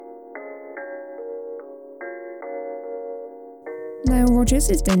Nile Rodgers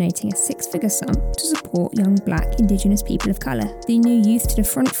is donating a six-figure sum to support young Black Indigenous people of colour. The New Youth to the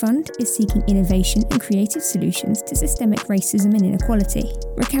Front Fund is seeking innovation and creative solutions to systemic racism and inequality.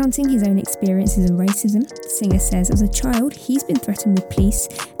 Recounting his own experiences of racism, the singer says as a child he's been threatened with police,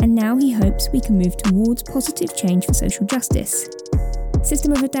 and now he hopes we can move towards positive change for social justice.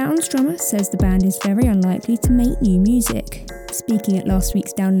 System of a Down's drummer says the band is very unlikely to make new music. Speaking at last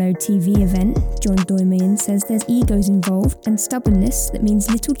week's Download TV event, John Doymayan says there's egos involved and stubbornness that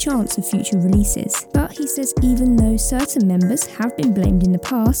means little chance of future releases. But he says even though certain members have been blamed in the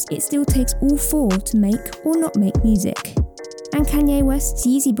past, it still takes all four to make or not make music. And Kanye West's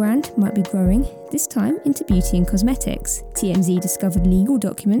Yeezy brand might be growing, this time into beauty and cosmetics. TMZ discovered legal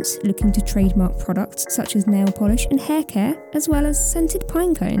documents looking to trademark products such as nail polish and hair care, as well as scented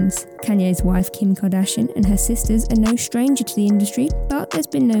pine cones. Kanye's wife Kim Kardashian and her sisters are no stranger to the industry, but there's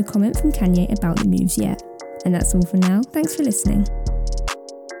been no comment from Kanye about the moves yet. And that's all for now. Thanks for listening.